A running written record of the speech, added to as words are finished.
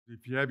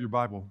If you have your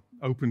Bible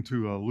open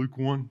to Luke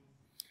 1,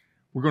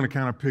 we're going to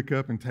kind of pick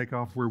up and take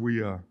off where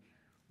we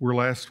were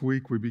last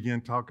week. We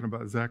began talking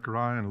about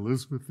Zechariah and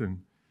Elizabeth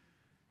and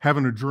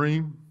having a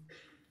dream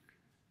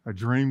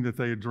that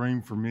they had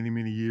dreamed for many,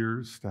 many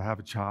years to have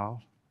a child.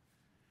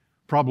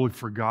 Probably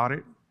forgot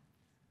it,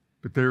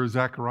 but there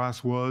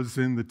Zacharias was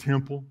in the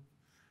temple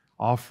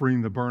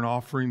offering, the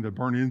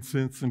burnt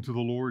incense unto the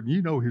Lord. And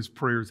you know his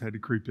prayers had to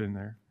creep in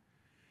there.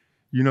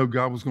 You know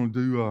God was going to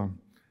do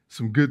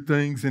some good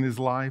things in his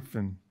life,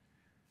 and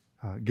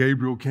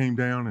Gabriel came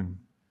down and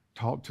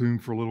talked to him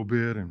for a little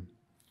bit, and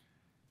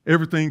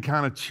everything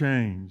kind of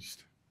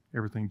changed.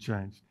 Everything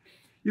changed.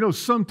 You know,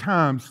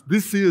 sometimes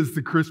this is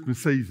the Christmas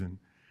season.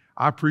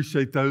 I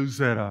appreciate those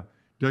that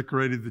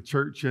decorated the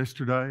church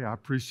yesterday. I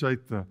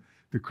appreciate the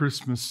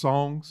Christmas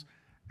songs.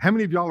 How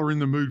many of y'all are in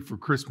the mood for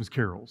Christmas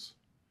carols?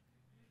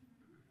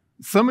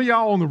 Some of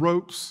y'all on the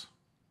ropes.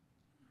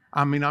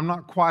 I mean, I'm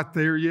not quite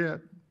there yet.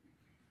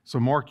 So,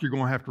 Mark, you're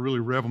going to have to really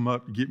rev them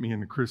up to get me in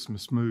the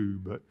Christmas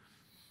mood, but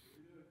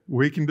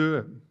we can do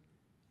it.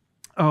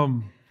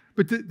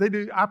 But they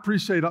do. I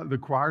appreciate the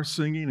choir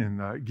singing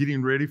and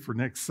getting ready for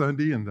next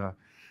Sunday and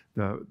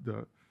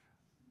the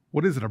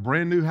what is it? A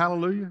brand new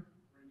hallelujah?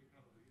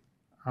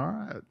 All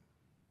right.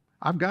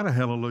 I've got a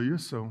hallelujah,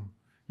 so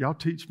y'all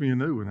teach me a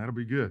new one. That'll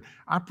be good.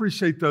 I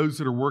appreciate those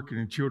that are working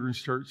in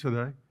children's church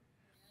today.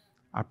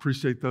 I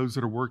appreciate those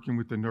that are working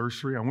with the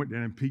nursery. I went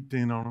down and peeked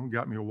in on them,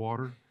 got me a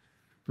water.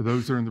 For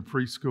those that are in the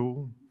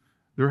preschool,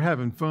 they're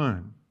having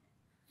fun.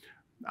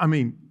 I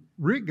mean,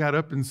 Rick got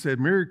up and said,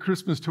 "Merry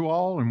Christmas to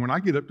all." And when I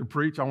get up to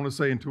preach, I want to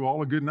say, "And to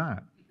all a good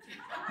night."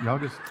 Y'all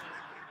just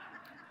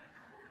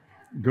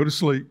go to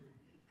sleep.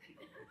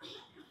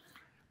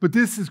 But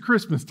this is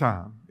Christmas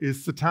time.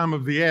 It's the time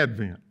of the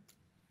Advent,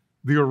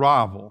 the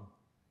arrival.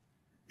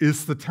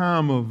 It's the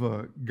time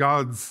of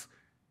God's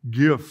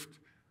gift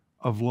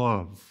of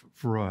love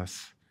for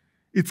us.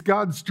 It's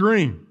God's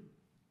dream.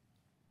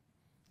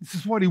 This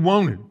is what he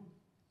wanted.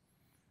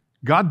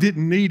 God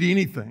didn't need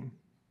anything.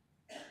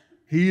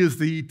 He is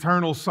the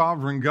eternal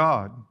sovereign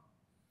God.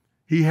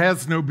 He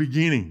has no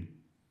beginning.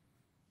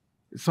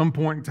 At some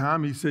point in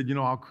time, he said,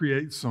 I'll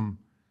create some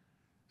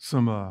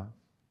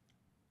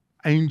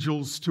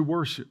angels to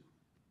worship.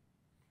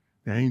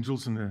 The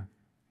angels and the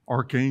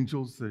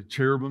archangels, the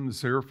cherubim, the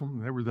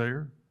seraphim, they were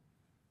there.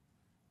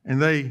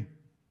 And they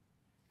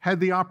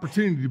had the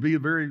opportunity to be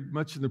very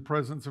much in the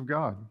presence of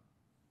God.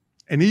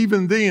 And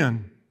even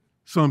then,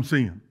 some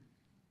sin.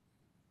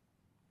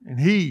 And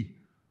he,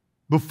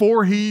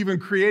 before he even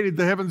created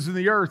the heavens and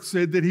the earth,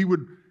 said that he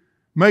would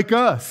make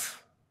us.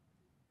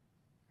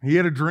 He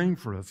had a dream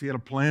for us. He had a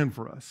plan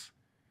for us.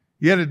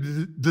 He had a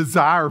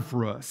desire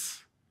for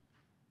us.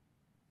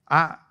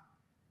 I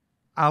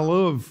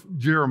love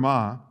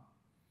Jeremiah.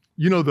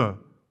 You know the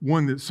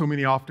one that so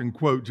many often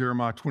quote,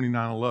 Jeremiah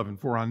 29:11,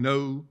 "For I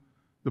know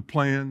the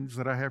plans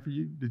that I have for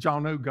you." Did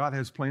y'all know God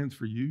has plans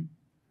for you?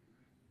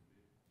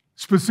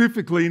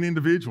 Specifically and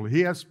individually,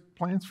 he has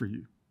plans for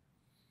you.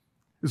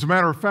 As a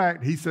matter of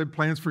fact, he said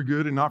plans for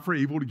good and not for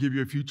evil, to give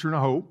you a future and a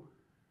hope.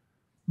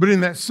 But in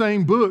that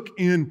same book,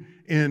 in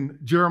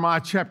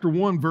Jeremiah chapter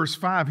 1, verse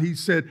 5, he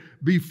said,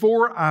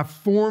 "Before I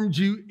formed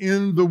you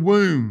in the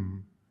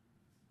womb,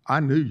 I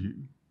knew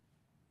you."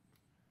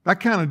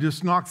 That kind of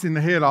just knocks in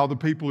the head all the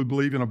people who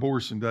believe in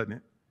abortion, doesn't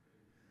it?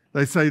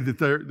 They say that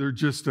they're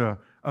just a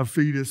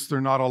fetus,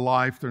 they're not a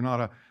life, they're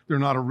not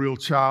a real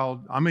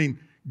child. I mean,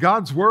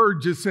 God's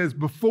word just says,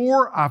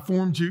 before I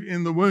formed you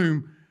in the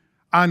womb,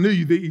 I knew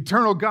you. The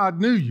eternal God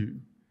knew you.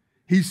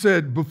 He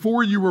said,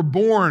 before you were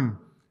born,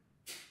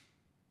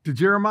 to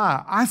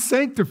Jeremiah, I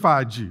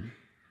sanctified you.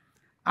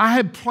 I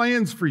had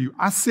plans for you.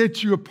 I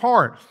set you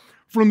apart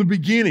from the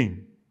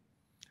beginning.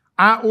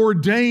 I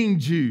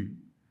ordained you.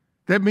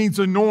 That means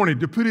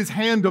anointed, to put his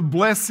hand of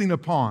blessing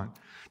upon,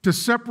 to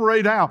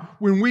separate out.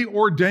 When we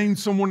ordain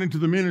someone into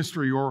the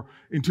ministry or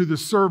into the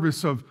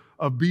service of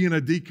being a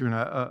deacon,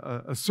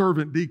 a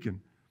servant deacon.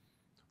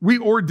 We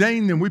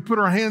ordain them. We put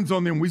our hands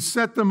on them. We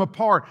set them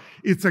apart.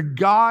 It's a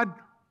God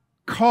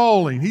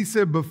calling. He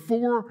said,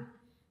 before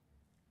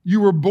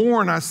you were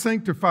born, I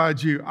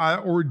sanctified you. I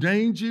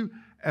ordained you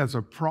as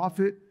a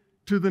prophet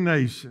to the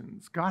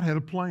nations. God had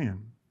a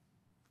plan.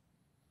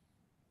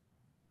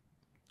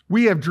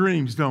 We have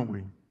dreams, don't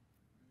we?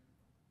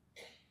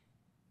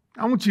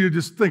 I want you to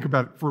just think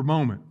about it for a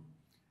moment.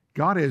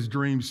 God has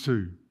dreams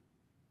too.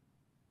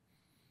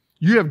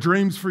 You have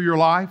dreams for your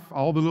life.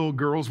 All the little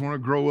girls want to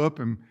grow up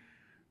and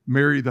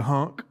marry the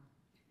hunk.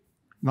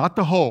 Not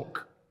the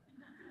Hulk,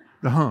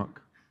 the hunk.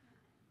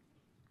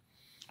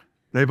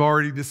 They've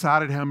already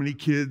decided how many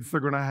kids they're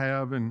going to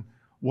have and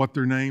what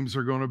their names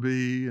are going to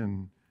be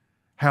and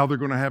how they're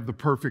going to have the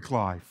perfect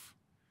life.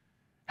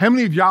 How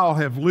many of y'all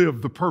have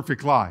lived the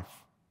perfect life?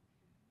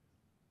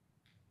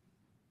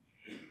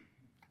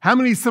 How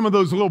many some of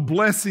those little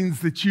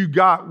blessings that you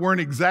got weren't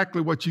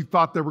exactly what you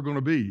thought they were going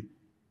to be?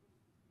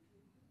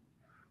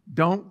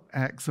 Don't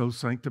act so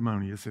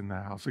sanctimonious in the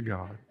house of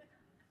God.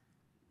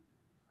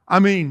 I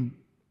mean,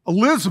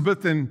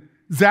 Elizabeth and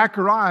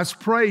Zacharias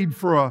prayed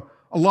for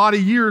a lot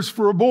of years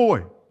for a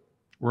boy,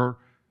 or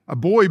a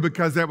boy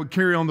because that would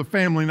carry on the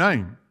family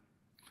name.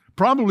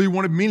 Probably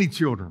wanted many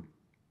children.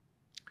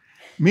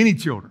 Many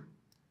children.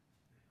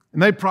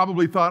 And they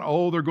probably thought,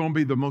 oh, they're going to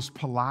be the most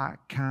polite,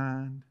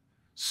 kind,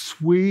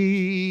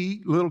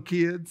 sweet little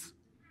kids.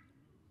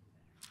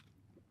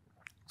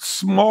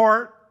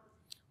 Smart,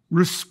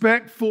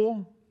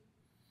 respectful.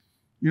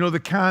 You know, the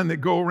kind that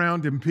go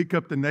around and pick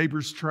up the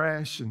neighbor's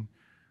trash and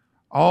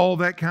all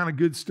that kind of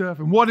good stuff.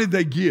 And what did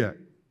they get?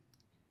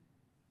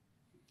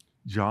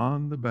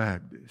 John the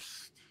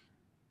Baptist.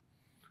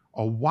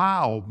 A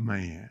wild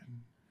man.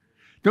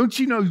 Don't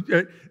you know,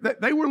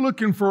 they were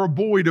looking for a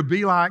boy to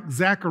be like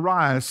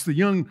Zacharias, the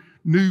young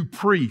new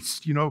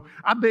priest. You know,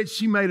 I bet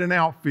she made an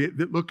outfit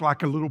that looked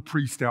like a little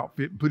priest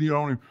outfit and put it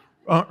on him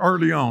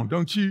early on,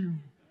 don't you?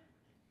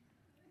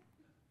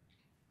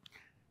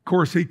 Of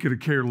course, he could have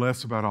cared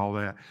less about all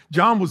that.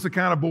 John was the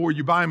kind of boy,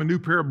 you buy him a new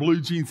pair of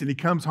blue jeans and he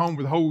comes home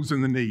with holes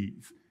in the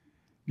knees.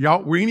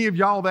 Were any of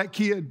y'all that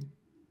kid?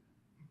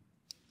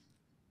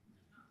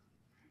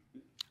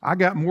 I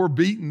got more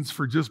beatings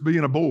for just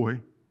being a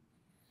boy.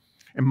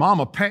 And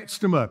Mama patched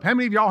them up. How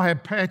many of y'all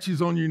have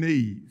patches on your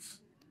knees?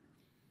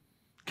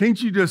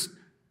 Can't you just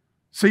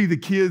see the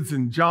kids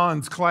in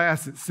John's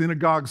class at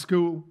synagogue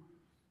school?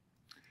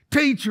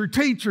 Teacher,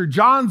 teacher,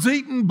 John's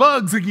eating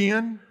bugs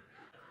again.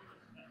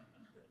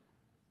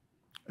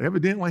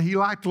 Evidently, he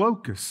liked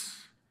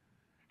locusts.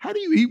 How do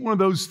you eat one of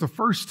those the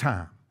first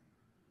time?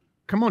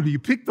 Come on, do you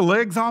pick the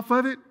legs off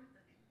of it?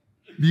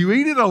 Do you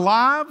eat it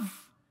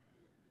alive?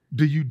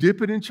 Do you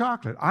dip it in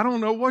chocolate? I don't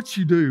know what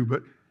you do,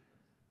 but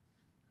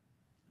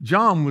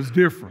John was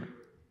different.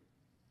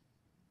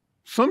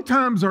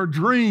 Sometimes our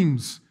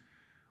dreams,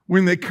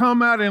 when they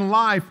come out in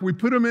life, we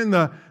put them in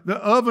the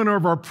oven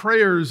of our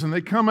prayers and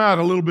they come out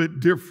a little bit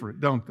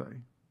different, don't they?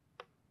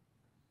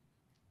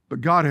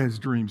 But God has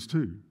dreams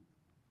too.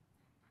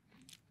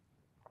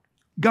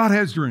 God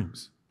has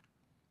dreams.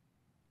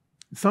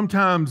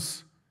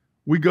 Sometimes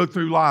we go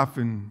through life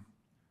and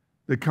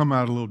they come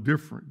out a little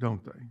different,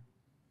 don't they?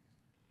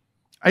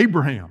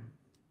 Abraham.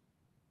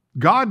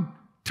 God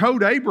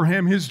told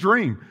Abraham his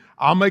dream.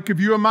 I'll make of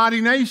you a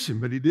mighty nation,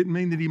 but he didn't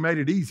mean that he made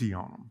it easy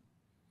on them.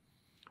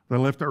 They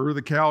left the Ur of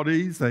the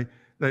Chaldees. They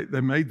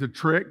made the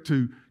trek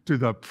to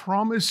the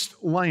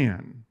promised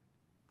land.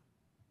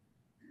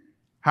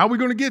 How are we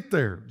going to get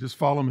there? Just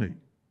follow me.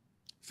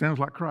 Sounds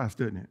like Christ,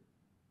 doesn't it?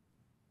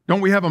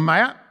 Don't we have a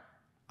map?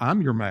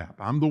 I'm your map.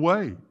 I'm the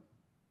way.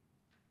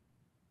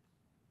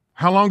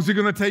 How long is it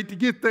going to take to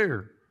get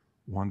there?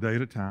 One day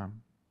at a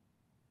time.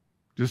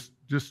 Just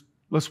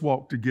let's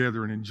walk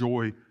together and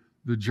enjoy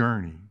the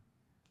journey.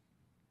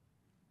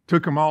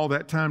 Took them all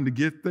that time to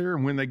get there,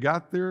 and when they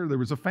got there, there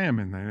was a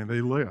famine there, and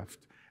they left.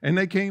 And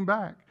they came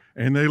back,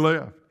 and they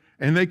left.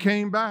 And they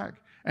came back,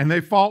 and they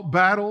fought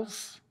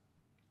battles.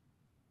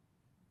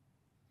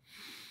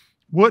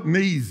 Wasn't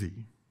easy.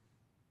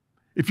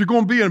 If you're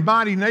going to be a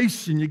mighty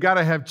nation, you got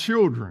to have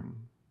children.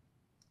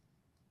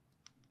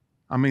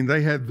 I mean,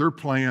 they had their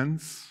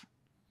plans.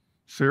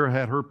 Sarah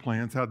had her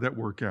plans. How'd that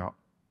work out?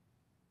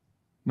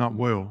 Not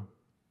well.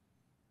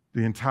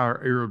 The entire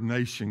Arab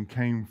nation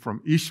came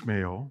from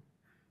Ishmael.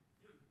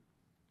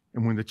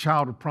 And when the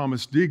child of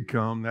promise did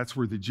come, that's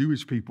where the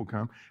Jewish people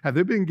come. Have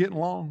they been getting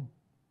along?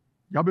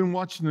 Y'all been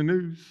watching the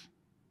news?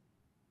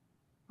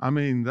 I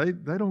mean,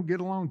 they don't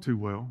get along too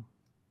well.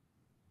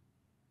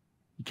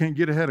 You can't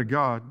get ahead of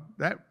God.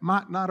 That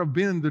might not have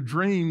been the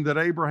dream that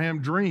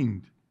Abraham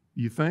dreamed,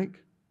 you think?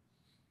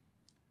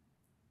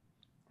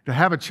 To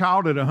have a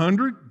child at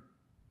 100?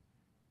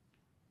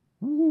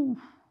 Woo.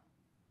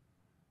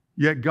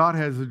 Yet God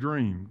has a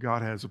dream.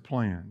 God has a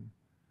plan.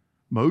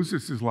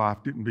 Moses' life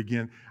didn't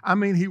begin. I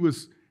mean, he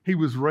was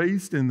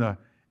raised in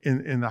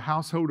the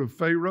household of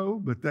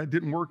Pharaoh, but that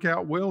didn't work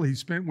out well. He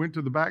went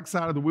to the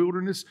backside of the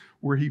wilderness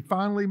where he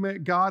finally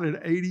met God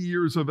at 80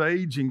 years of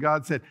age, and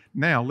God said,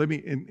 now let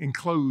me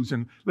close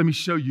and let me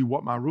show you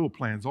what my real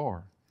plans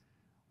are.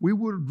 We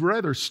would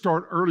rather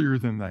start earlier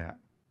than that.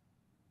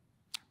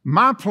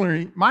 My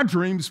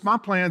dreams, my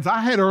plans I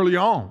had early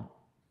on,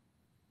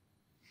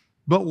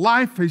 but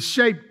life has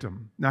shaped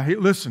them. Now,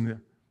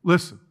 listen.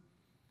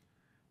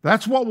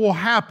 That's what will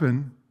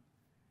happen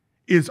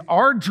is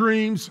our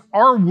dreams,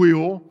 our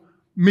will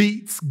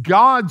meets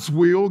God's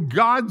will,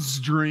 God's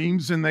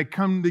dreams, and they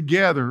come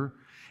together.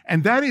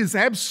 And that is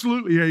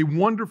absolutely a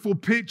wonderful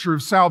picture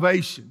of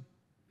salvation.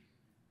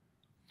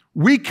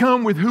 We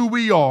come with who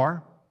we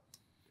are.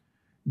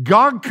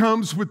 God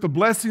comes with the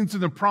blessings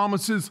and the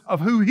promises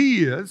of who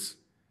He is.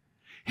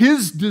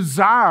 His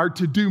desire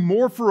to do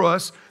more for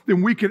us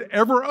than we could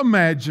ever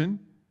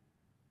imagine,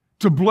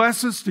 to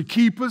bless us, to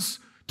keep us,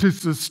 to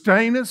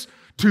sustain us,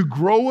 to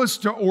grow us,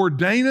 to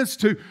ordain us,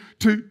 to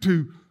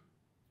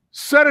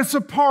set us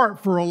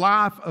apart for a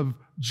life of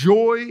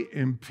joy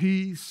and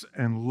peace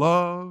and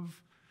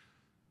love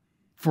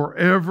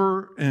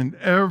forever and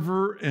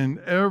ever and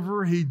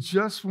ever. He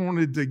just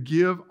wanted to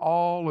give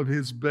all of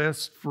His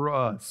best for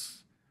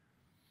us.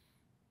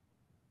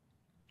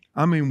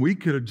 I mean, we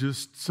could have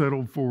just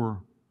settled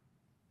for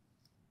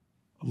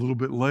a little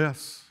bit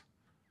less,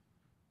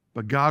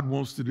 but God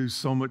wants to do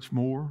so much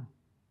more.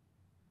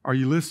 Are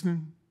you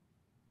listening?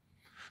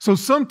 So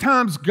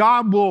sometimes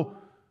God will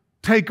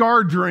take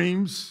our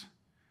dreams,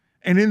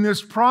 and in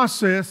this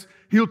process,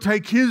 He'll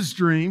take His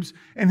dreams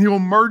and He'll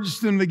merge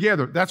them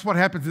together. That's what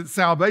happens at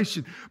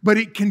salvation, but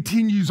it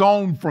continues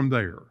on from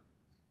there.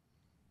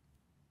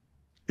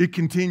 It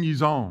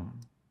continues on.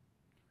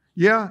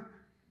 Yeah,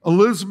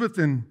 Elizabeth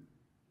and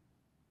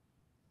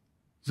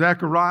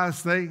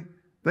Zacharias,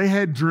 they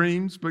had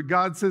dreams, but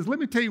God says, let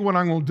me tell you what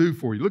I'm going to do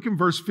for you. Look in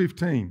verse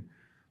 15,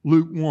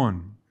 Luke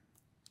 1.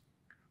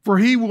 For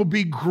he will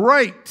be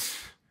great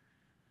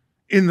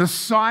in the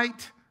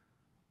sight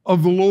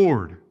of the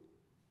Lord.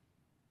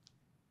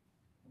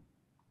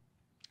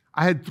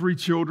 I had 3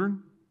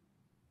 children.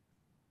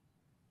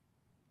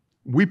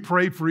 We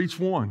prayed for each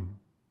one.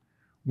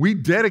 We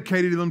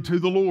dedicated them to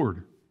the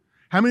Lord.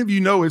 How many of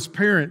you know as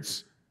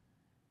parents,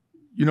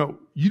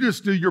 you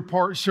just do your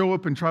part, show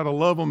up and try to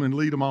love them and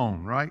lead them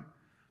on, right?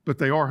 But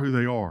they are who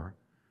they are.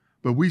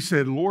 But we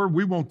said, Lord,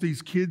 we want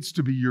these kids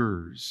to be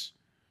yours.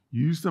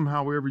 Use them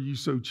however you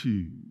so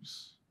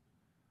choose.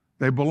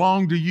 They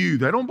belong to you.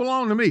 They don't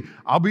belong to me.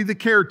 I'll be the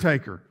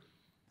caretaker.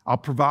 I'll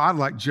provide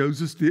like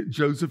Joseph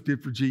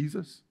did for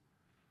Jesus.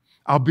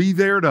 I'll be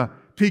there to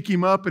pick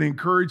him up and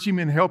encourage him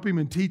and help him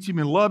and teach him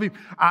and love him.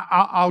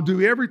 I'll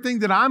do everything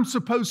that I'm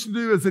supposed to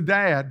do as a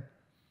dad.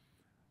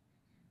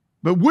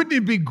 But wouldn't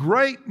it be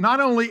great,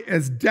 not only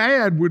as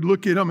dad would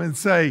look at them and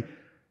say,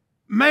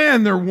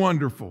 man, they're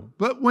wonderful,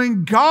 but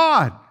when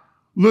God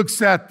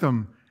looks at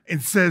them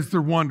and says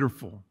they're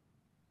wonderful.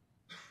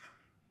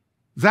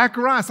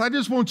 Zacharias, I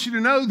just want you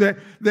to know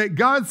that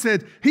God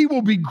said he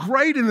will be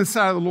great in the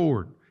sight of the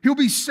Lord. He'll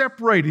be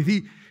separated.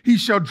 He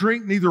shall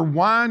drink neither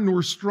wine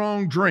nor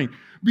strong drink.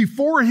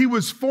 Before he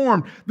was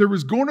formed, there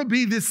was going to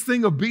be this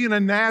thing of being a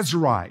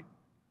Nazirite.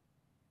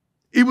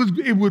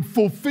 It would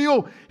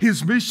fulfill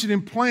his mission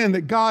and plan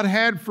that God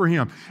had for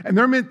him. And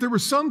there were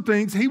some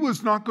things he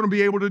was not going to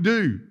be able to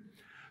do.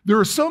 There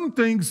are some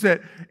things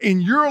that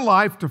in your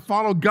life to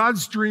follow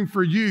God's dream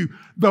for you,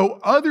 though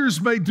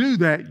others may do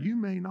that, you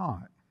may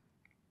not.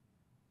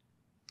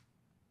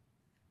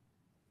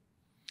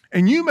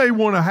 And you may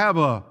want to have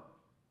a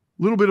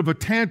little bit of a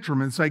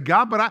tantrum and say,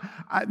 God, but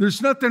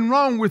there's nothing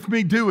wrong with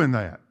me doing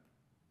that.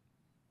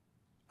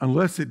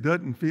 Unless it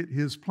doesn't fit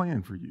His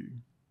plan for you.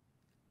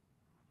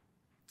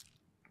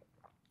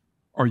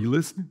 Are you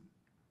listening?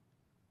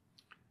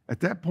 At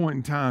that point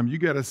in time, you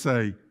got to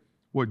say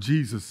what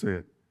Jesus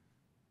said.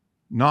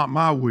 Not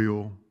my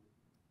will.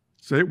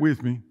 Say it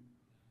with me.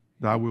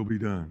 Thy will be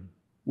done.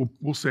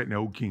 We'll say it in the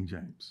old King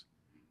James.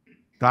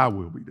 Thy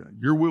will be done.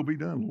 Your will be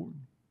done, Lord.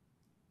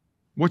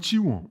 What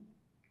you want.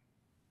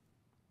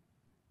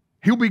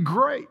 He'll be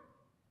great.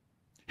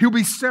 He'll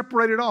be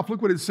separated off.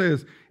 Look what it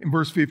says in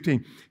verse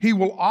 15. He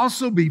will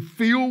also be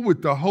filled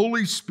with the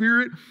Holy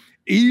Spirit,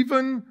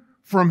 even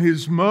from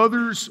his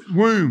mother's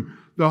womb.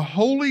 The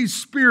Holy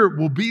Spirit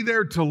will be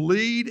there to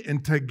lead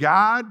and to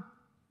guide.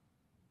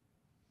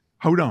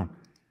 Hold on.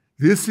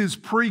 This is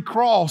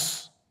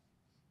pre-cross.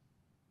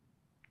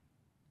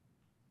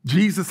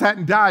 Jesus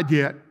hadn't died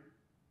yet.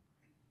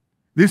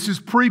 This is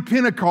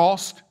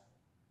pre-Pentecost.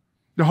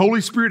 The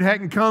Holy Spirit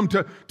hadn't come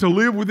to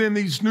live within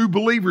these new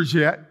believers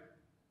yet.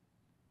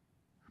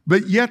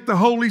 But yet the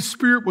Holy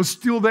Spirit was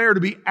still there to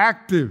be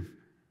active.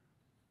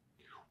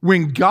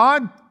 When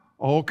God,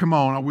 oh, come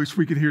on, I wish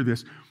we could hear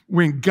this.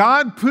 When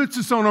God puts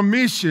us on a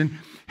mission,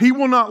 He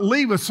will not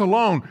leave us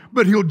alone,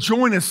 but He'll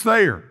join us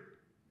there.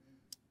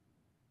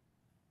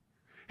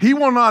 He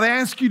will not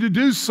ask you to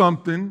do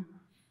something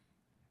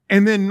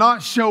and then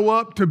not show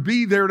up to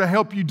be there to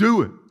help you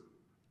do it.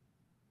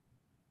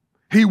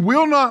 He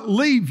will not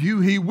leave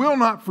you. He will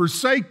not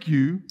forsake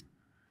you.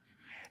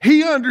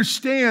 He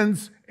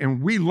understands,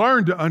 and we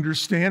learn to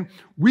understand,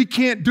 we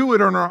can't do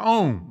it on our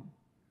own.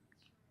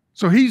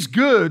 So He's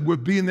good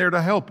with being there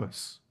to help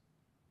us.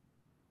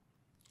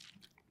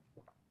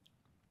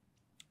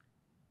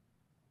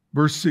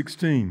 Verse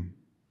 16,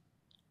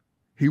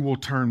 He will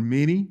turn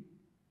many,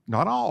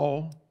 not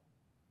all,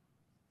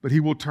 but He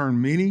will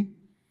turn many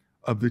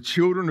of the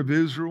children of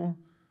Israel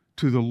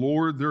to the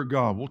Lord their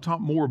God. We'll talk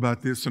more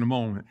about this in a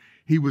moment.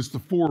 He was the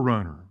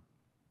forerunner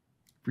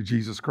for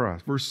Jesus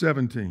Christ. Verse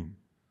 17,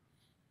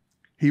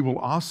 He will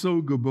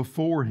also go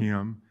before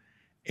Him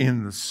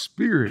in the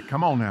spirit,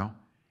 come on now,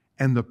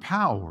 and the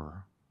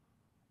power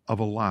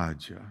of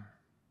Elijah.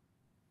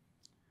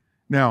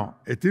 Now,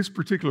 at this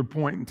particular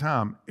point in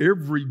time,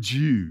 every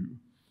Jew,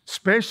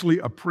 especially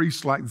a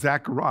priest like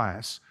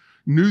Zacharias,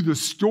 knew the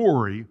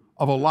story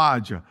of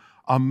Elijah,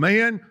 a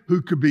man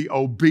who could be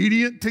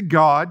obedient to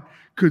God,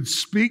 could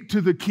speak to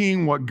the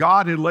king what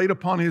God had laid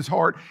upon his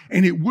heart,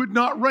 and it would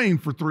not rain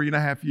for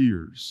 3.5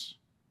 years.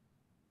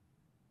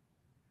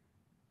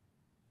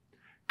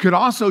 Could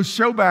also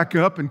show back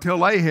up and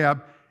tell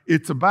Ahab,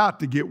 it's about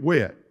to get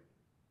wet.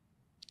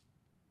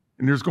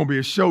 And there's going to be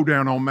a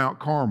showdown on Mount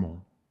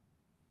Carmel.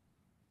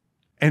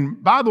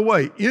 And by the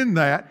way, in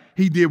that,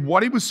 he did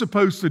what he was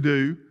supposed to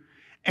do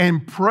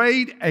and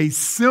prayed a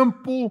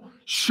simple,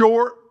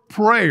 short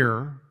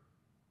prayer,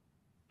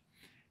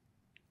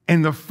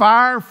 and the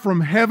fire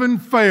from heaven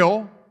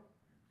fell,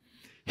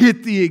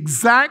 hit the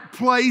exact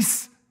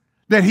place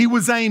that he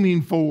was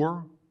aiming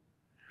for,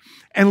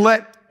 and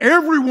let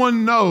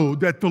everyone know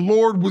that the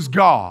Lord was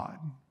God,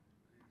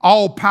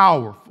 all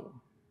powerful.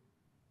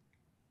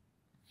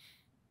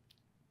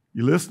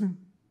 You listening?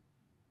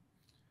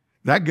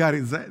 That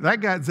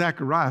got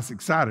Zacharias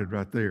excited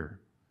right there.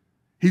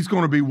 He's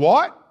going to be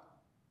what?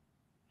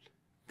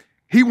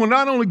 He will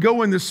not only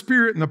go in the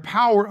spirit and the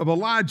power of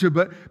Elijah,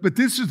 but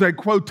this is a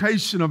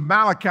quotation of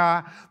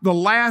Malachi, the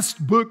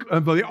last book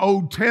of the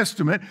Old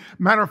Testament.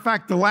 Matter of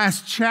fact, the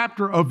last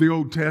chapter of the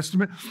Old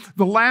Testament,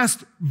 the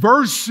last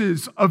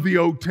verses of the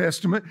Old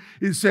Testament.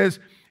 It says,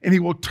 and he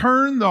will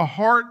turn the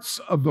hearts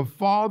of the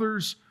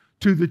fathers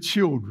to the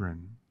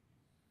children.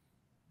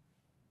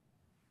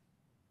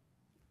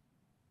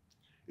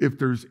 If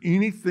there's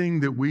anything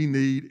that we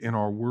need in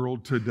our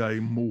world today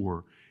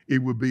more, it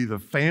would be the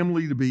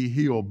family to be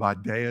healed by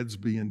dads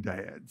being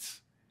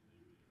dads.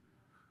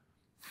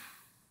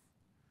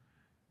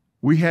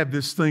 We have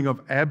this thing of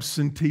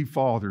absentee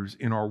fathers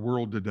in our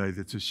world today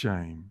that's a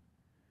shame.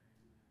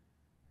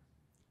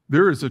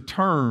 There is a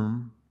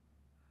term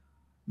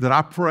that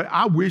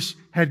I wish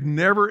had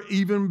never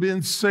even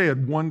been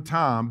said one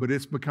time, but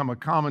it's become a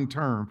common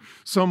term.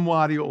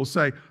 Somebody will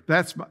say,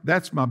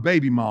 that's my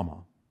baby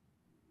mama.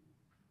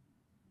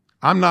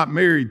 I'm not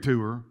married to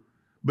her,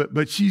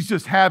 but she's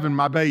just having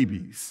my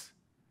babies.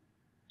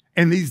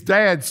 And these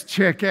dads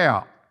check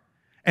out,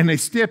 and they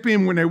step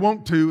in when they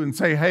want to and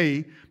say,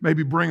 hey,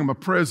 maybe bring them a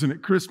present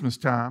at Christmas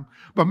time.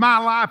 But my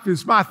life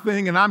is my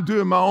thing, and I'm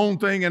doing my own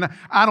thing, and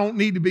I don't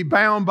need to be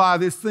bound by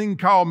this thing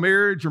called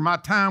marriage or my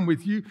time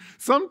with you.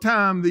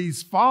 Sometimes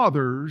these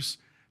fathers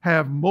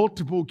have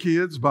multiple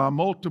kids by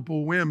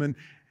multiple women.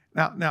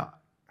 Now,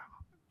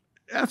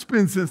 that's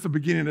been since the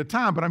beginning of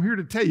time, but I'm here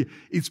to tell you,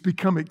 it's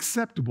become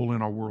acceptable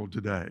in our world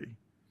today.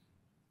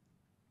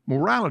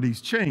 Morality's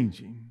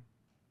changing.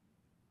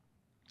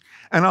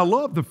 And I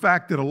love the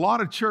fact that a lot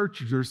of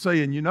churches are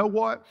saying, you know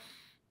what?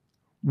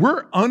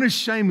 We're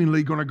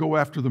unashamedly going to go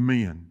after the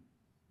men.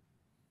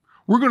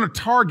 We're going to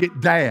target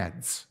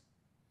dads.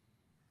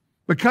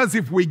 Because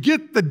if we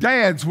get the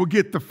dads, we'll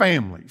get the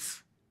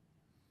families.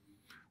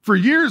 For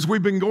years,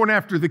 we've been going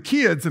after the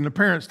kids and the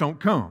parents don't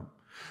come.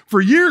 For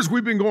years,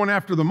 we've been going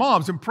after the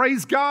moms, and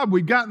praise God,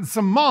 we've gotten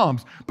some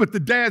moms, but the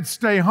dads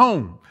stay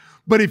home.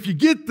 But if you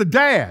get the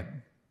dad,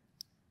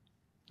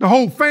 the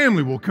whole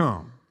family will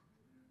come.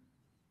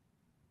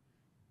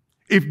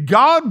 If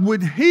God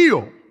would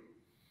heal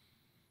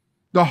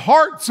the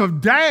hearts of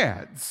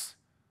dads,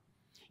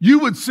 you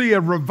would see a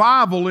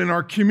revival in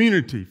our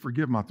community.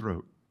 Forgive my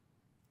throat.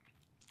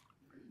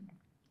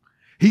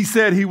 He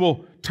said he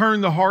will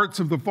turn the hearts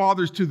of the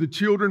fathers to the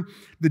children,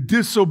 the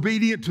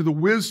disobedient to the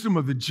wisdom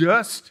of the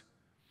just.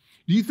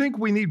 Do you think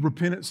we need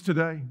repentance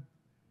today?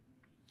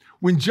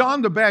 When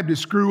John the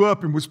Baptist grew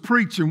up and was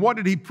preaching, what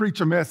did he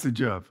preach a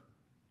message of?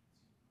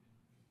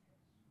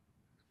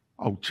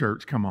 Oh,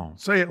 church, come on.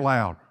 Say it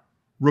loud.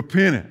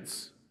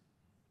 Repentance.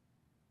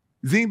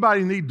 Does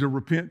anybody need to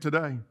repent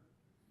today?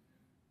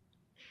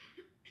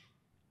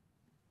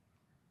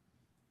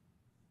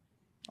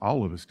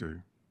 All of us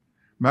do.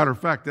 Matter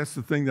of fact, that's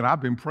the thing that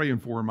I've been praying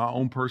for in my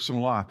own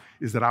personal life,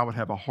 is that I would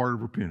have a heart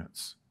of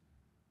repentance.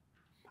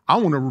 I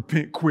want to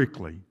repent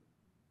quickly.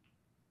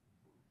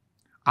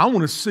 I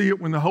want to see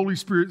it when the Holy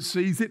Spirit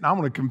sees it, and I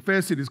want to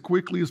confess it as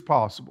quickly as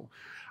possible.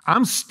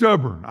 I'm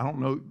stubborn. I don't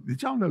know.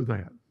 Did y'all know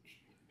that?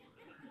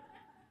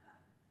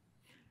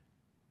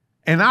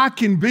 And I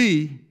can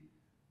be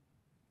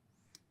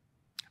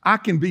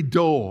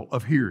dull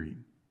of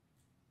hearing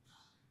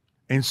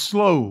and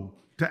slow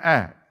to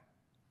act.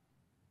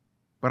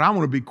 But I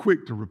want to be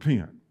quick to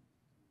repent.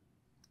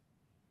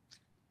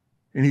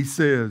 And he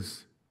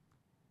says,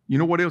 you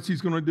know what else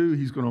he's going to do?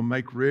 He's going to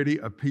make ready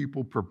a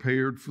people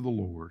prepared for the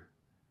Lord.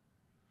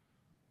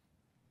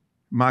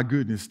 My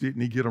goodness,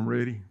 didn't he get them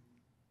ready?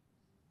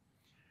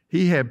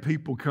 He had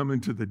people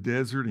coming to the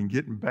desert and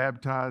getting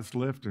baptized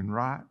left and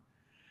right.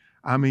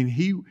 I mean,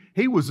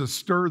 he was a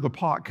stir the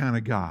pot kind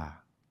of guy.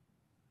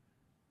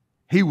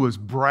 He was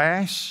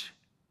brash.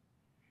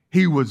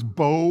 He was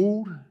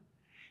bold.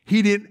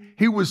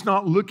 He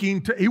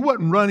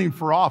wasn't running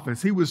for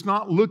office. He was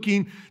not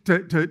looking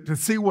to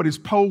see what his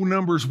poll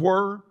numbers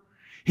were.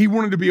 He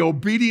wanted to be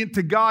obedient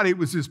to God. It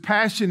was his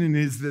passion and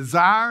his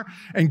desire,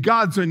 and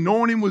God's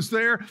anointing was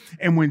there.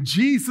 And when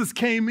Jesus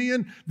came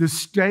in, the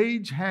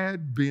stage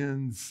had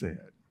been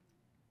set.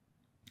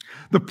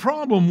 The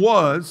problem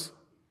was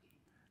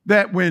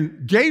that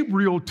when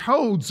Gabriel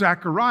told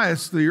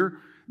Zacharias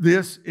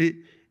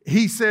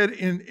he said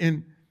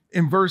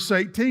in verse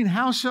 18,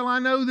 how shall I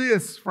know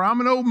this? For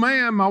I'm an old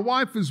man. My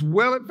wife is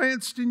well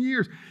advanced in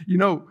years. You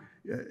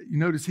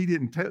notice he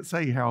didn't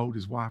say how old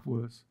his wife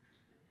was.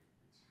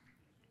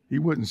 He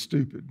wasn't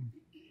stupid.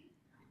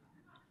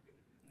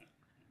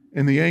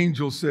 And the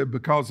angel said,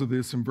 because of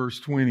this, in verse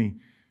 20,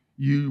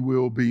 you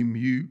will be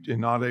mute and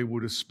not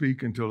able to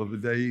speak until the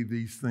day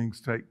these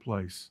things take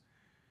place.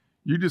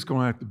 You're just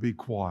going to have to be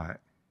quiet.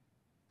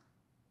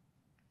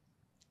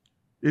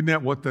 Isn't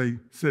that what they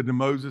said to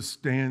Moses?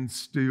 Stand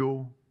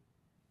still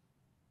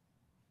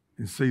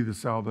and see the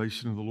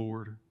salvation of the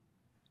Lord.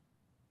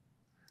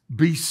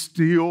 Be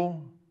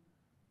still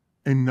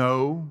and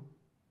know.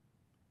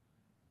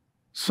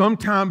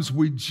 Sometimes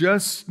we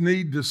just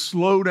need to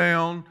slow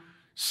down,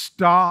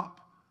 stop,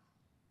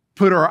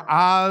 put our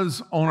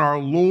eyes on our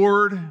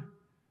Lord,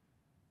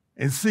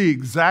 and see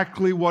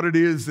exactly what it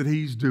is that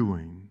He's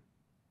doing.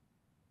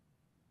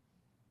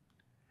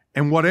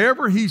 And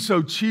whatever He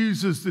so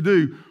chooses to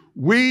do,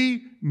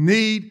 we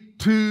need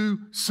to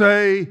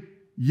say,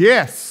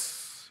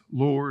 yes,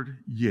 Lord,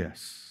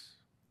 yes.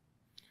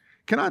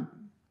 Can I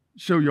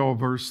show y'all a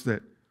verse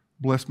that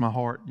blessed my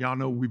heart? Y'all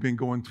know we've been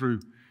going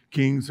through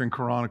Kings and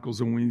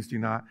Chronicles on Wednesday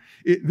night.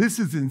 This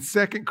is in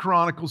 2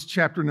 Chronicles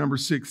chapter number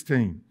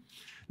 16.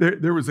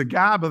 There was a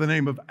guy by the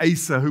name of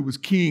Asa who was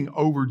king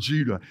over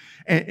Judah.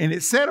 And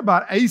it said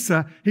about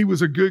Asa, he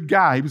was a good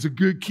guy. He was a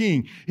good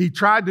king. He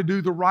tried to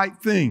do the right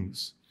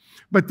things.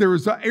 But there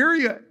was an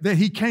area that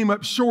he came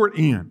up short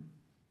in.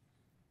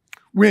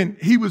 When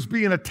he was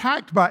being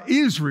attacked by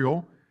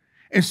Israel,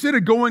 instead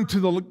of going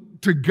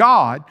to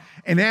God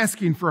and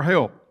asking for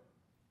help.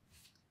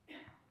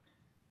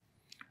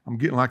 I'm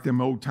getting like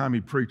them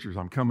old-timey preachers.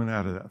 I'm coming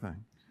out of that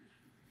thing.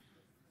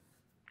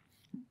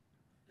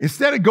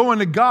 Instead of going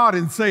to God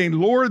and saying,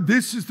 Lord,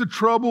 this is the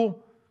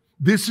trouble,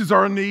 this is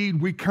our need,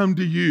 we come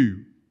to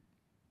you.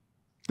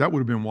 That would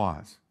have been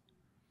wise.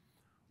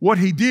 What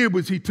he did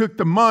was he took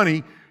the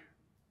money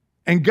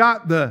and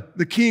got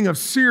the king of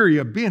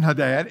Syria,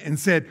 Ben-Hadad, and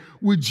said,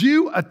 would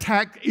you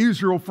attack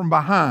Israel from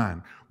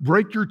behind?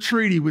 Break your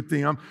treaty with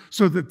them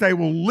so that they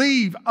will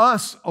leave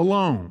us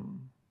alone.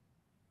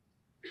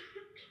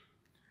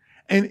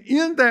 And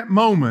in that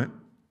moment,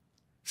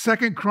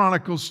 2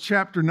 Chronicles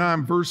chapter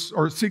 9,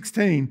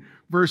 16,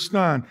 verse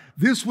 9,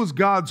 this was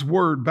God's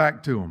word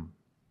back to him.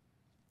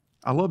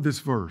 I love this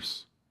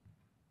verse.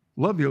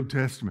 Love the Old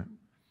Testament.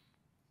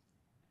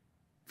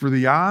 For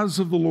the eyes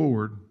of the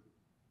Lord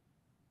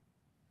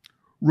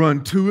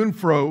run to and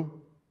fro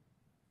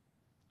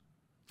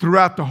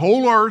throughout the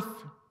whole earth,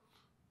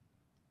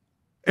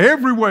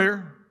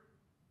 everywhere.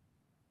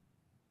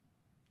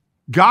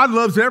 God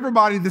loves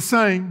everybody the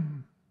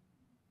same.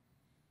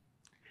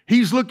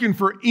 He's looking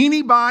for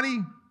anybody,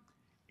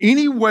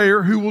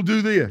 anywhere who will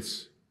do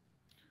this.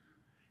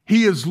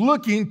 He is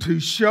looking to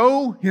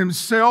show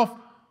Himself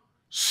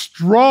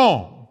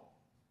strong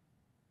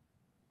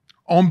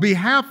on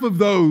behalf of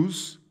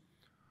those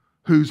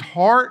whose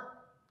heart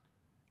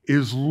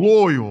is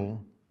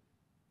loyal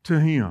to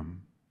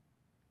Him.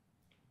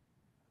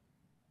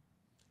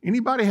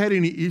 Anybody had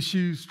any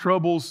issues,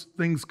 troubles,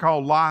 things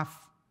called life?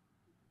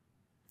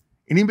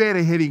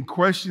 Anybody had any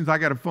questions? I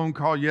got a phone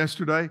call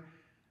yesterday.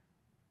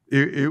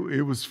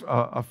 It was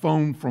a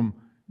phone from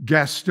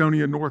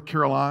Gastonia, North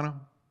Carolina.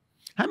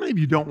 How many of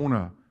you don't want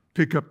to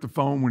pick up the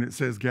phone when it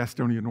says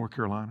Gastonia, North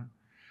Carolina?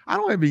 I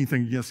don't have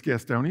anything against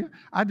Gastonia.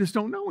 I just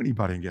don't know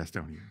anybody in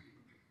Gastonia.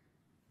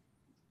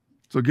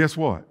 So guess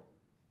what?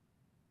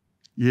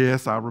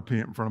 Yes, I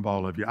repent in front of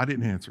all of you. I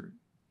didn't answer it.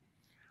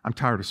 I'm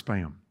tired of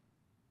spam.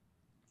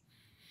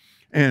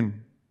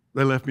 And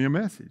they left me a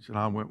message. And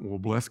I went, well,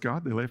 bless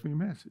God, they left me a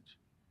message.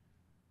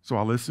 So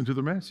I listened to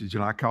the message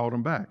and I called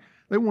them back.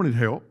 They wanted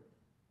help.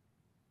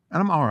 And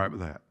I'm all right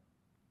with that.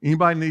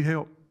 Anybody need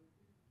help?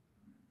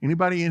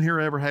 Anybody in here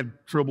ever had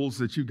troubles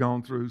that you've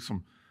gone through?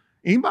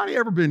 Anybody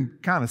ever been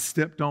kind of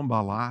stepped on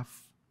by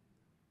life?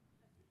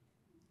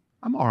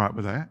 I'm all right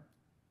with that.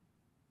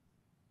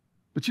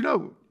 But you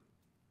know,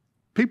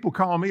 people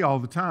call me all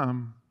the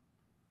time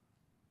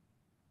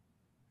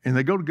and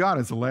they go to God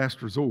as a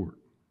last resort.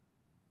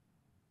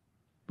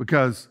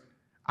 Because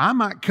I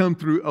might come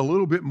through a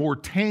little bit more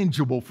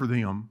tangible for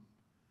them,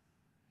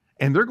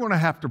 and they're going to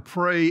have to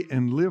pray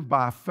and live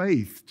by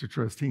faith to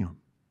trust Him.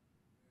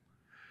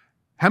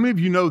 How many of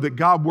you know that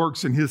God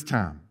works in His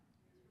time?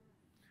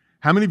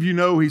 How many of you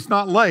know He's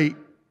not late,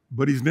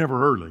 but He's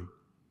never early?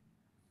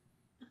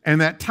 And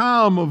that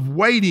time of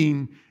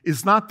waiting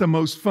is not the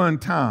most fun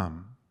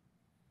time.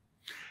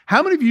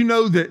 How many of you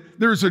know that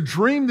there's a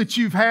dream that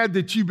you've had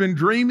that you've been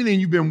dreaming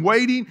and you've been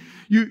waiting,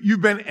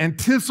 you've been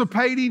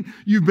anticipating,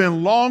 you've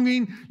been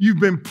longing, you've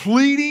been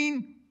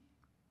pleading,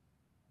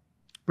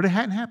 but it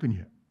hadn't happened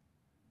yet?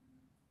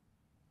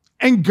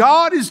 And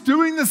God is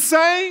doing the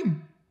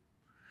same.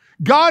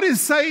 God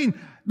is saying,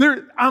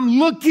 I'm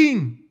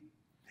looking.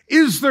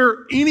 Is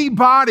there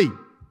anybody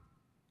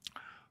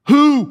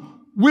who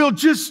will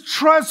just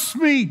trust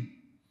me,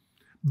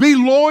 be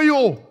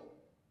loyal,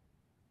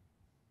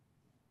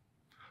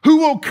 who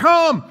will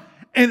come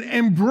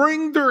and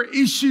bring their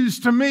issues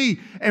to me,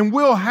 and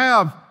we'll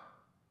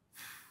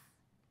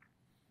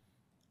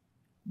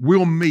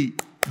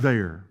meet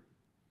there.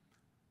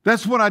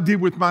 That's what I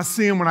did with my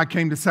sin when I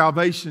came to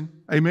salvation.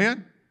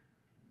 Amen?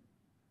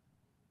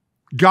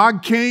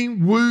 God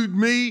came, wooed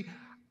me.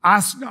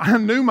 I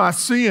knew my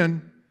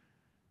sin,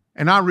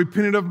 and I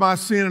repented of my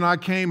sin, and I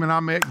came and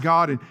I met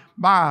God. And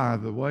by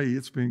the way,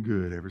 it's been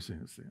good ever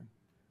since then.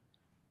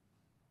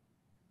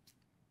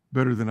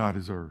 Better than I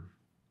deserve.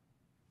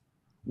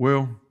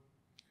 Well,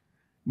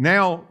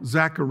 Now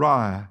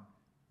Zechariah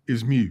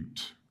is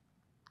mute.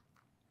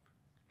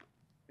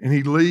 And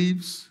he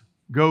leaves,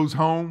 goes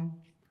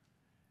home,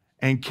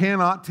 and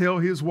cannot tell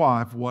his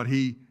wife what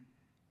he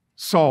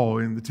saw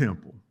in the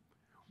temple.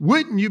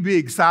 Wouldn't you be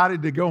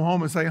excited to go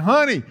home and say,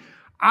 honey,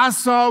 I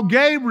saw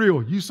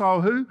Gabriel. You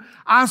saw who?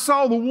 I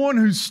saw the one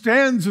who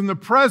stands in the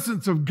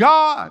presence of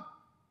God.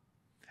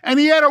 And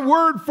he had a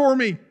word for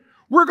me.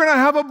 We're going to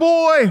have a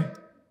boy.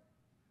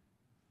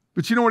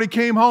 But you know what he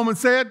came home and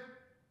said?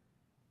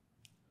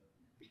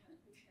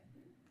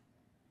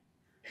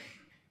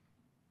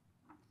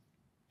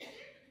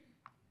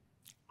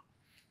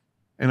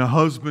 And a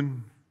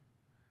husband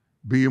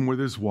being with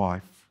his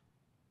wife.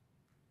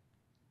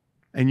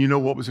 And you know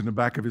what was in the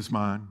back of his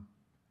mind?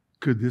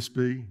 Could this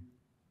be?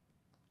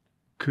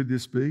 Could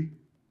this be?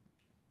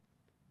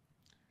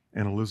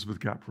 And Elizabeth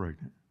got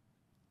pregnant.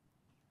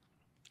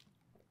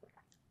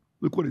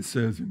 Look what it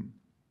says in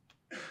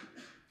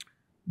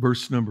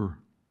verse number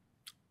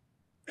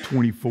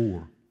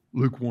 24,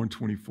 Luke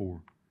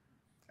 1:24.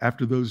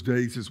 After those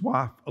days, his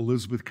wife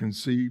Elizabeth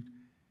conceived.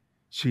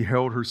 She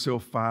hid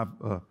herself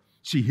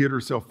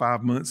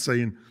 5 months,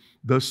 saying,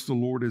 thus the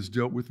Lord has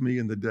dealt with me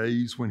in the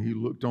days when he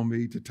looked on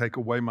me to take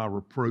away my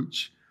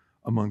reproach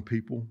among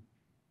people.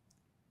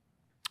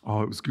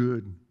 Oh, it was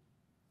good.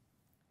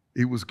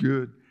 It was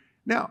good.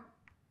 Now,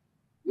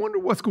 wonder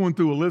what's going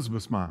through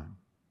Elizabeth's mind.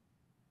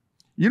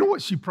 You know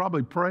what she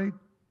probably prayed?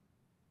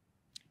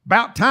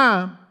 About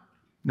time.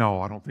 No,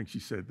 I don't think she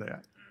said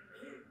that.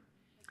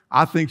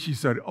 I think she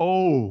said,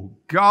 oh,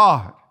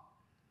 God,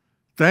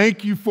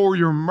 thank you for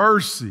your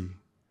mercy.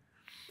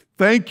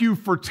 Thank you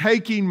for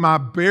taking my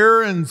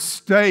barren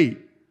state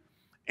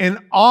and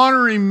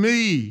honoring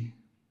me.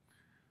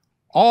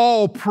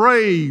 All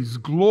praise,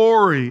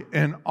 glory,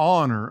 and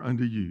honor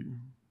unto you.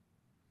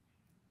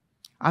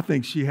 I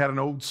think she had an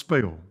old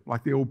spell,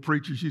 like the old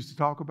preachers used to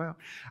talk about.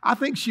 I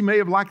think she may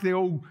have liked the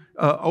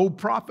old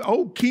prophet,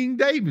 old King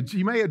David.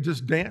 She may have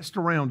just danced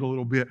around a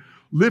little bit,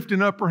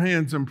 lifting up her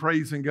hands and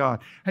praising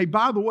God. Hey,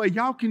 by the way,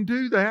 y'all can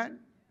do that.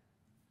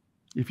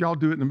 If y'all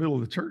do it in the middle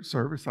of the church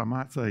service, I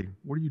might say,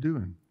 what are you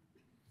doing?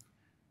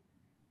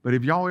 But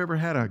have y'all ever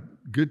had a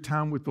good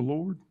time with the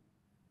Lord?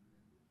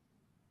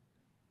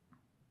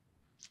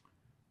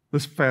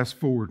 Let's fast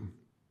forward,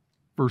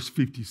 verse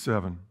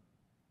 57.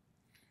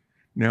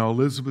 Now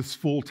Elizabeth's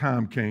full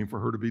time came for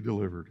her to be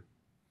delivered.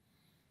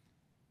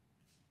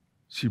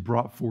 She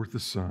brought forth a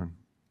son.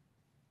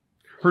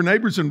 Her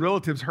neighbors and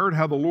relatives heard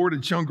how the Lord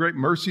had shown great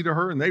mercy to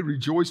her, and they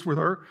rejoiced with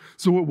her.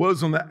 So it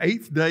was on the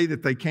 8th day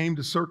that they came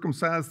to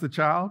circumcise the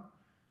child.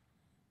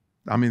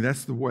 I mean,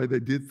 that's the way they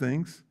did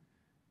things.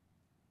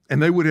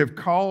 And they would have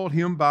called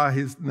him by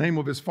his name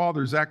of his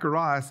father,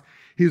 Zacharias.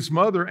 His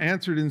mother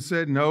answered and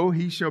said, no,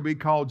 he shall be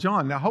called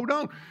John. Now, hold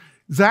on.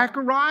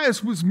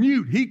 Zacharias was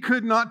mute. He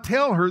could not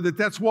tell her that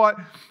that's what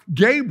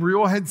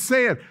Gabriel had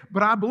said.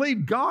 But I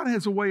believe God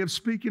has a way of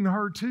speaking to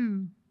her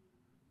too.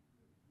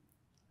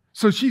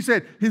 So she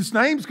said, his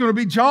name's going to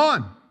be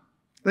John.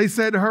 They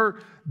said to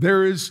her,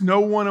 there is no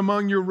one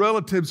among your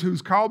relatives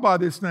who's called by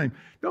this name.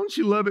 Don't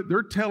you love it?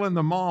 They're telling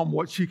the mom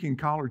what she can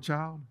call her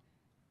child.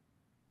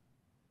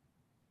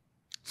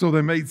 So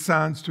they made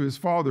signs to his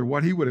father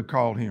what he would have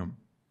called him.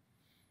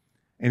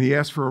 And he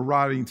asked for a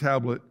writing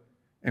tablet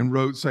and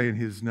wrote, saying,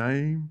 his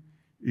name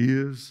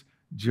is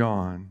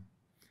John.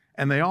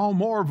 And they all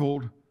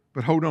marveled,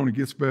 but hold on, it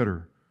gets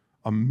better.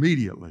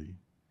 Immediately,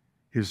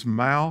 his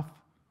mouth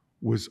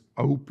was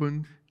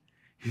opened,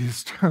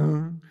 his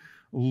tongue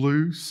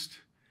loosed,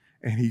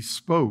 and he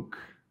spoke.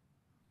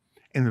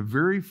 And the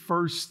very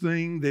first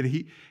thing that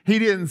he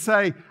didn't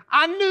say,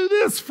 I knew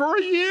this for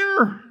a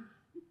year.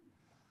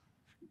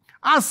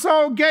 I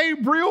saw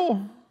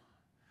Gabriel.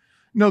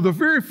 No, the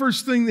very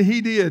first thing that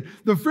he did,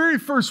 the very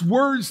first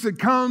words that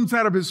comes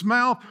out of his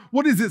mouth,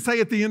 what does it say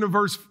at the end of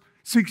verse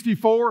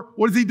 64?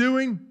 What is he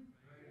doing?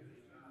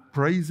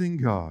 Praising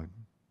God.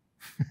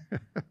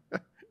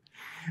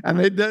 And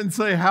it doesn't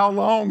say how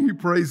long he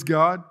praised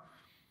God,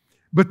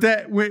 but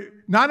that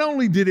not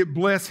only did it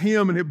bless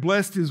him and it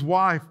blessed his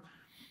wife,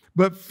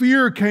 but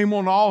fear came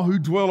on all who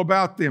dwell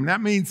about them.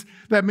 That means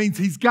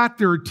he's got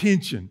their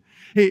attention.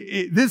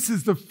 This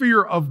is the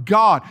fear of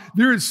God.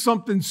 There is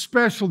something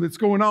special that's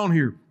going on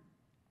here.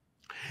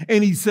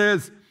 And he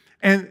says,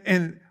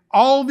 and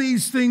all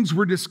these things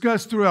were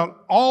discussed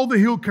throughout all the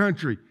hill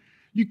country.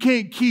 You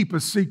can't keep a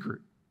secret.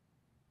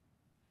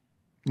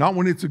 Not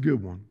when it's a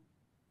good one.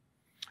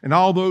 And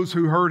all those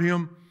who heard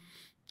him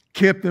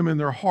kept them in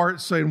their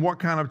hearts, saying, what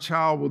kind of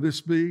child will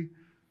this be?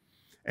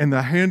 And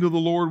the hand of the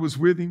Lord was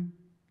with him.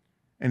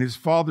 And his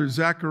father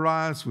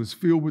Zacharias was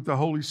filled with the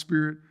Holy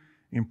Spirit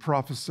and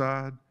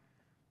prophesied.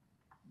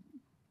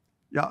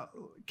 Yeah,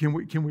 can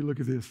we look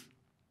at this?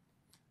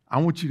 I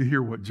want you to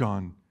hear what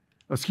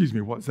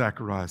what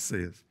Zacharias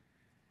says.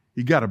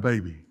 He got a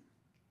baby.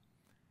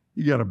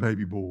 He got a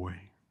baby boy.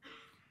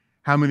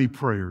 How many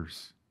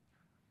prayers?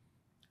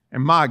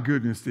 And my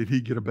goodness, did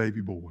he get a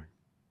baby boy?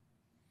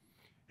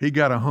 He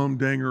got a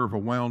humdinger of a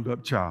wound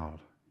up child.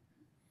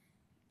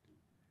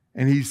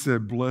 And he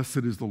said, blessed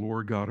is the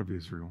Lord God of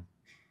Israel.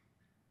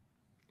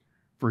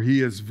 For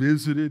he has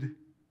visited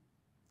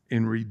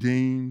and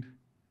redeemed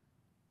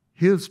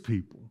his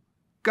people,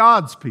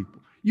 God's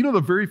people. You know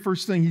the very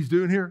first thing he's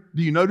doing here?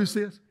 Do you notice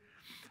this?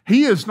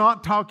 He is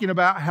not talking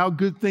about how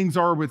good things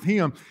are with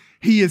him.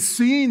 He is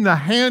seeing the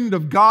hand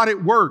of God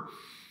at work.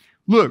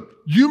 Look,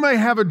 you may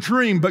have a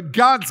dream, but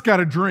God's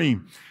got a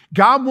dream.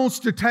 God wants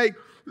to take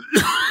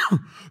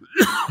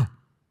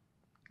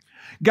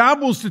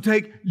God wants to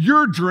take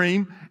your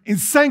dream and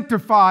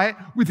sanctify it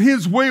with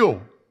his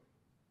will.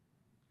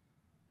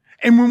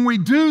 And when we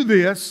do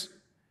this,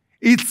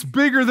 it's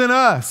bigger than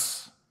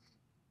us.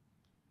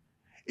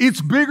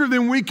 It's bigger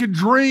than we could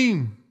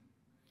dream.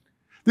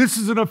 This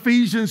is in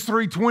Ephesians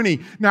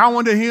 3:20. Now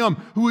unto him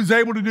who is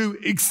able to do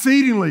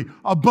exceedingly,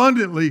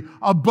 abundantly,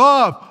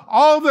 above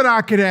all that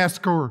I could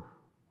ask or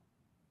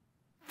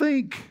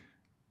think.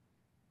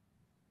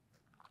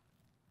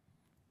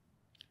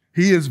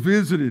 He has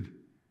visited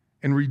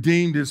and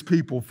redeemed his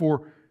people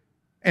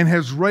and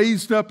has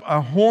raised up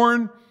a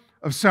horn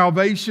of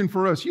salvation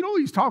for us. You know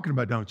what he's talking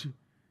about, don't you?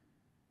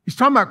 He's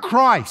talking about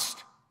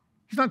Christ.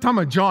 He's not talking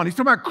about John. He's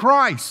talking about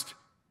Christ.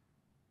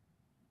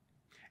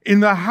 In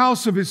the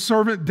house of his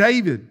servant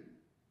David.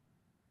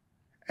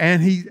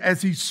 And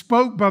as he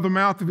spoke by the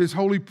mouth of his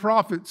holy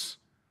prophets,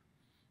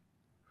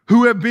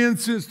 who have been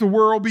since the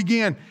world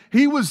began.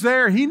 He was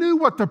there. He knew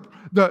what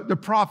the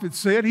prophets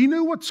said. He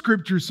knew what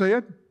Scripture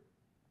said.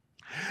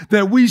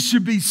 That we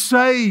should be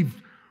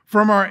saved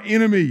from our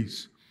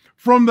enemies,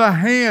 from the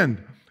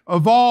hand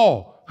of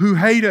all who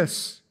hate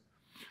us,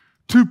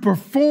 to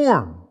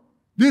perform.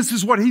 This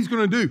is what he's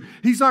going to do.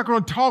 He's not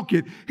going to talk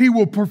it. He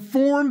will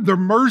perform the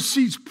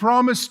mercies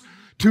promised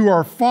to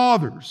our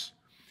fathers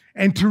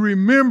and to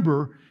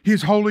remember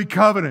his holy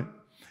covenant.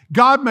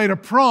 God made a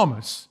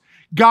promise.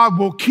 God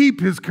will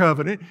keep his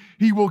covenant.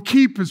 He will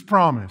keep his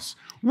promise.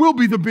 We'll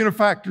be the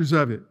benefactors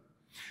of it.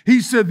 He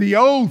said the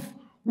oath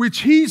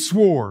which he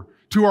swore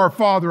to our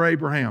father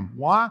Abraham.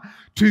 Why?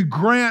 To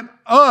grant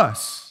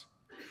us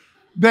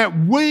that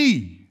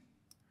we,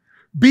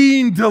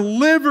 being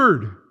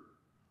delivered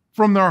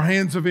from the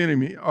hands of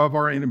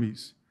our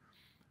enemies,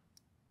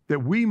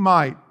 that we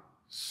might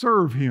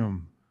serve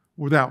him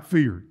without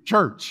fear.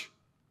 Church,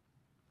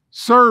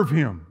 serve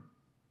him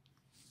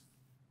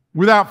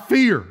without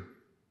fear.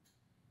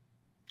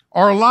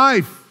 Our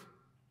life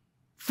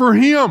for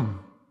him.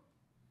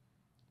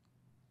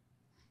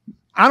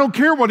 I don't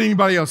care what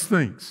anybody else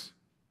thinks.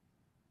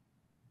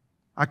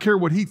 I care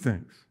what he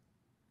thinks.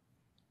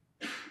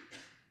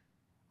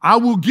 I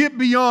will get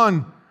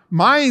beyond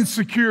my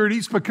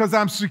insecurities because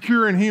I'm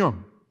secure in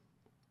him.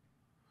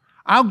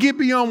 I'll get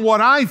beyond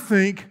what I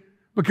think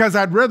because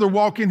I'd rather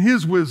walk in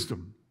his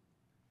wisdom.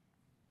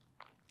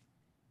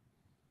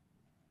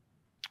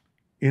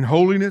 In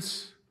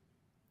holiness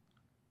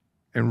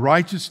and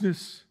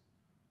righteousness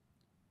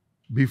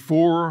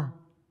before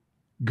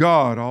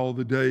God all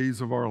the days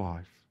of our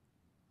life.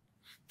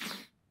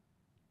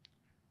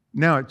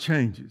 Now it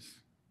changes.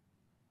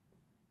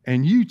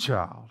 And you,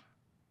 child,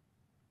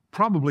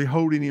 probably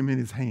holding him in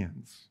his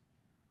hands,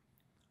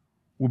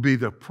 will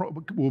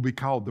be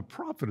called the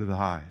prophet of the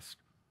highest.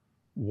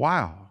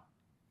 Wow.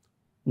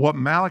 What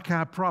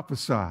Malachi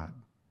prophesied,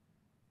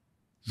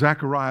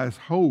 Zechariah is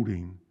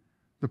holding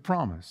the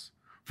promise.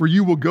 For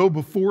you will go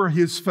before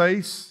his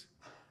face.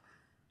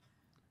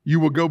 You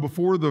will go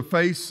before the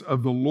face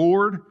of the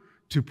Lord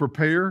to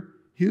prepare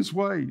his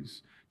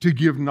ways, to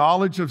give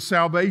knowledge of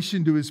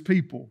salvation to his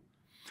people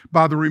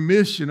by the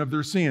remission of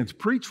their sins.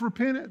 Preach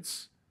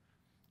repentance.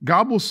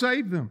 God will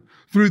save them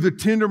through the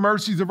tender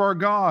mercies of our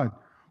God,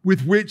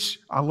 with which,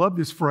 I love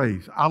this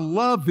phrase, I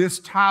love this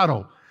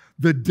title,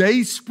 the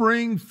day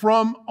spring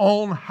from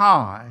on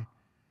high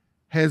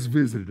has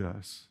visited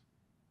us,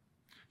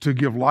 to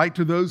give light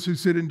to those who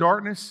sit in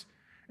darkness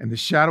and the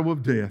shadow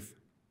of death,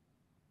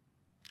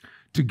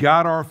 to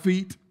guide our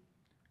feet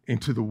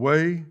into the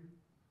way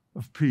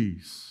of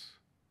peace.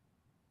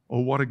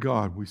 Oh, what a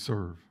God we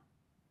serve.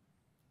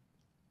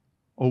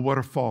 Oh, what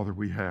a Father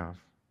we have.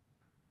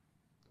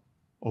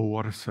 Oh,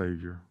 what a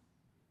Savior.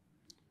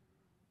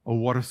 Oh,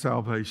 what a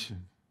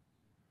salvation.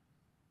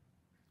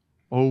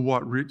 Oh,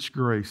 what rich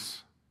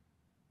grace.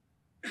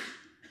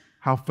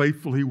 How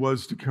faithful he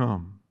was to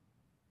come.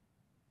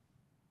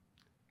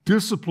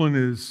 Discipline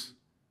is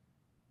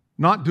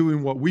not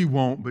doing what we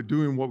want, but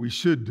doing what we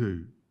should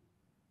do.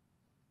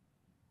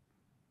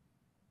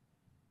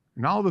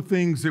 And all the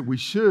things that we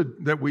say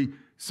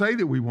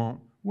that we want,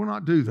 we'll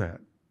not do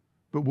that.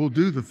 But we'll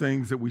do the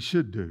things that we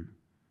should do.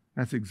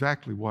 That's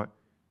exactly what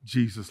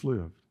Jesus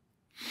lived.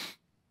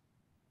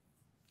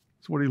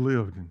 It's what he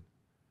lived, and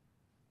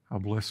how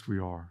blessed we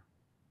are.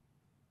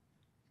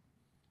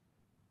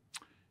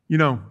 You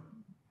know,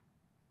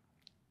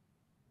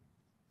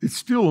 it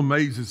still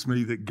amazes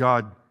me that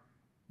God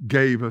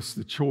gave us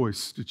the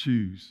choice to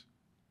choose.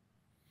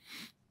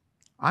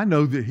 I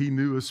know that he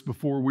knew us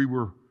before we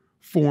were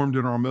formed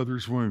in our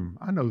mother's womb.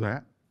 I know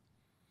that.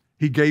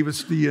 He gave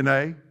us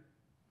DNA.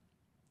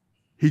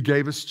 He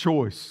gave us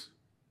choice.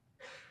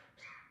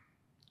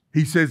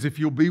 He says, if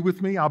you'll be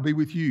with me, I'll be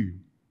with you.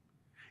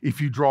 If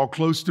you draw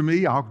close to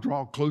me, I'll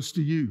draw close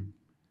to you.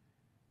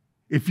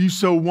 If you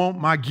so want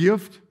my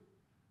gift,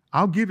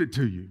 I'll give it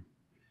to you.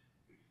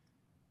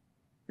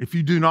 If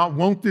you do not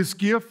want this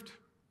gift,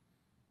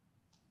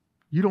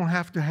 you don't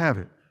have to have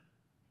it.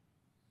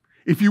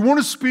 If you want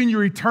to spend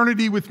your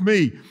eternity with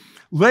me,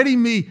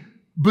 letting me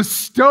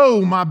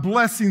bestow my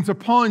blessings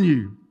upon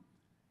you,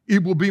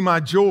 it will be my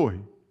joy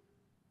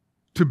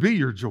to be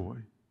your joy.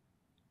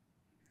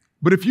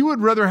 But if you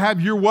would rather have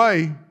your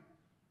way,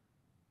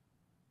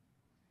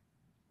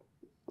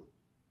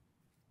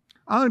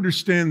 I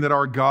understand that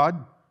our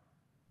God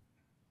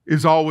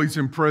is always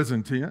in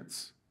present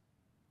tense.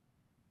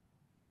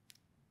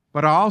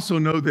 But I also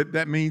know that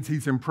that means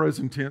He's in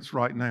present tense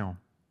right now.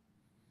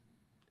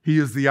 He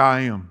is the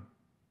I am.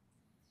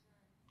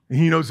 And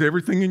He knows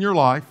everything in your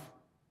life.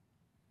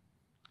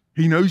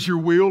 He knows your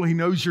will. He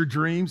knows your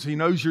dreams. He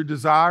knows your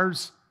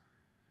desires.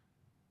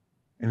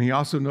 And He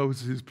also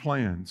knows His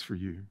plans for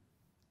you.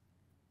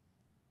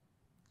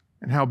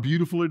 And how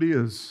beautiful it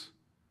is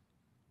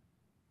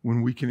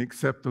when we can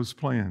accept those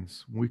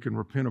plans, when we can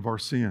repent of our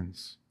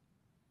sins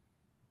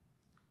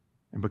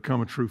and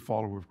become a true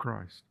follower of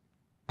Christ.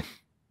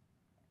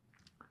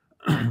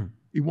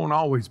 It won't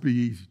always be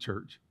easy,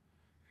 church.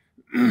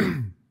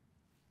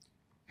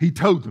 He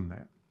told them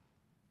that.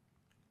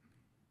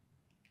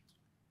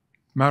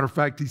 Matter of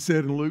fact, He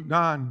said in Luke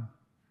 9,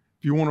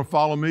 if you want to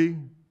follow me,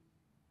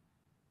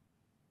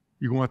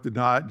 you're going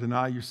to have to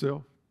deny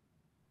yourself.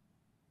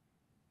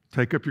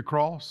 Take up your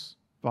cross,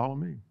 follow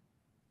me.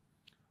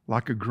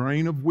 Like a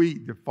grain of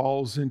wheat that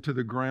falls into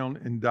the ground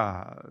and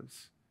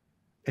dies.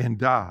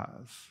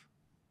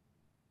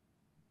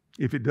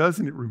 If it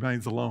doesn't, it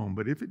remains alone.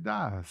 But if it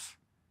dies,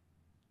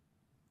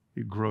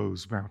 it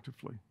grows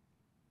bountifully.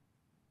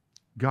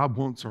 God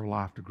wants our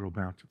life to grow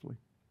bountifully.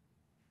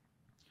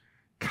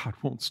 God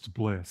wants to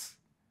bless.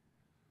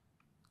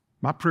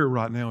 My prayer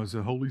right now is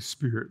the Holy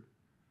Spirit,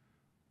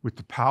 with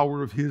the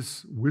power of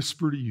His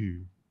whisper to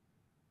you,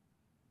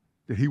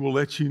 that He will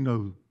let you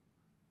know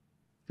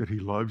that He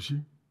loves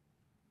you.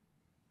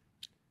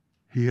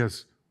 He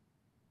has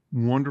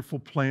wonderful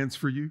plans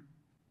for you.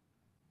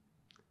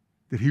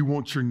 That He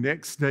wants your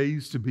next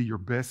days to be your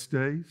best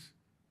days.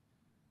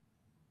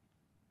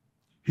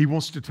 He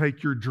wants to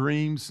take your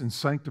dreams and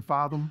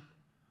sanctify them,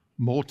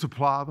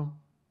 multiply them.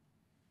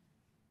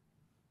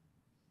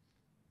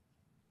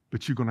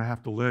 But you're going to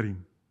have to let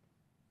Him.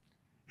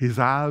 His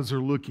eyes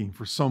are looking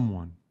for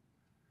someone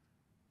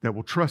that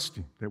will trust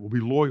Him, that will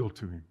be loyal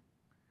to Him.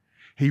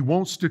 He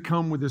wants to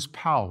come with His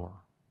power.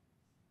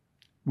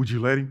 Would you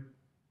let Him?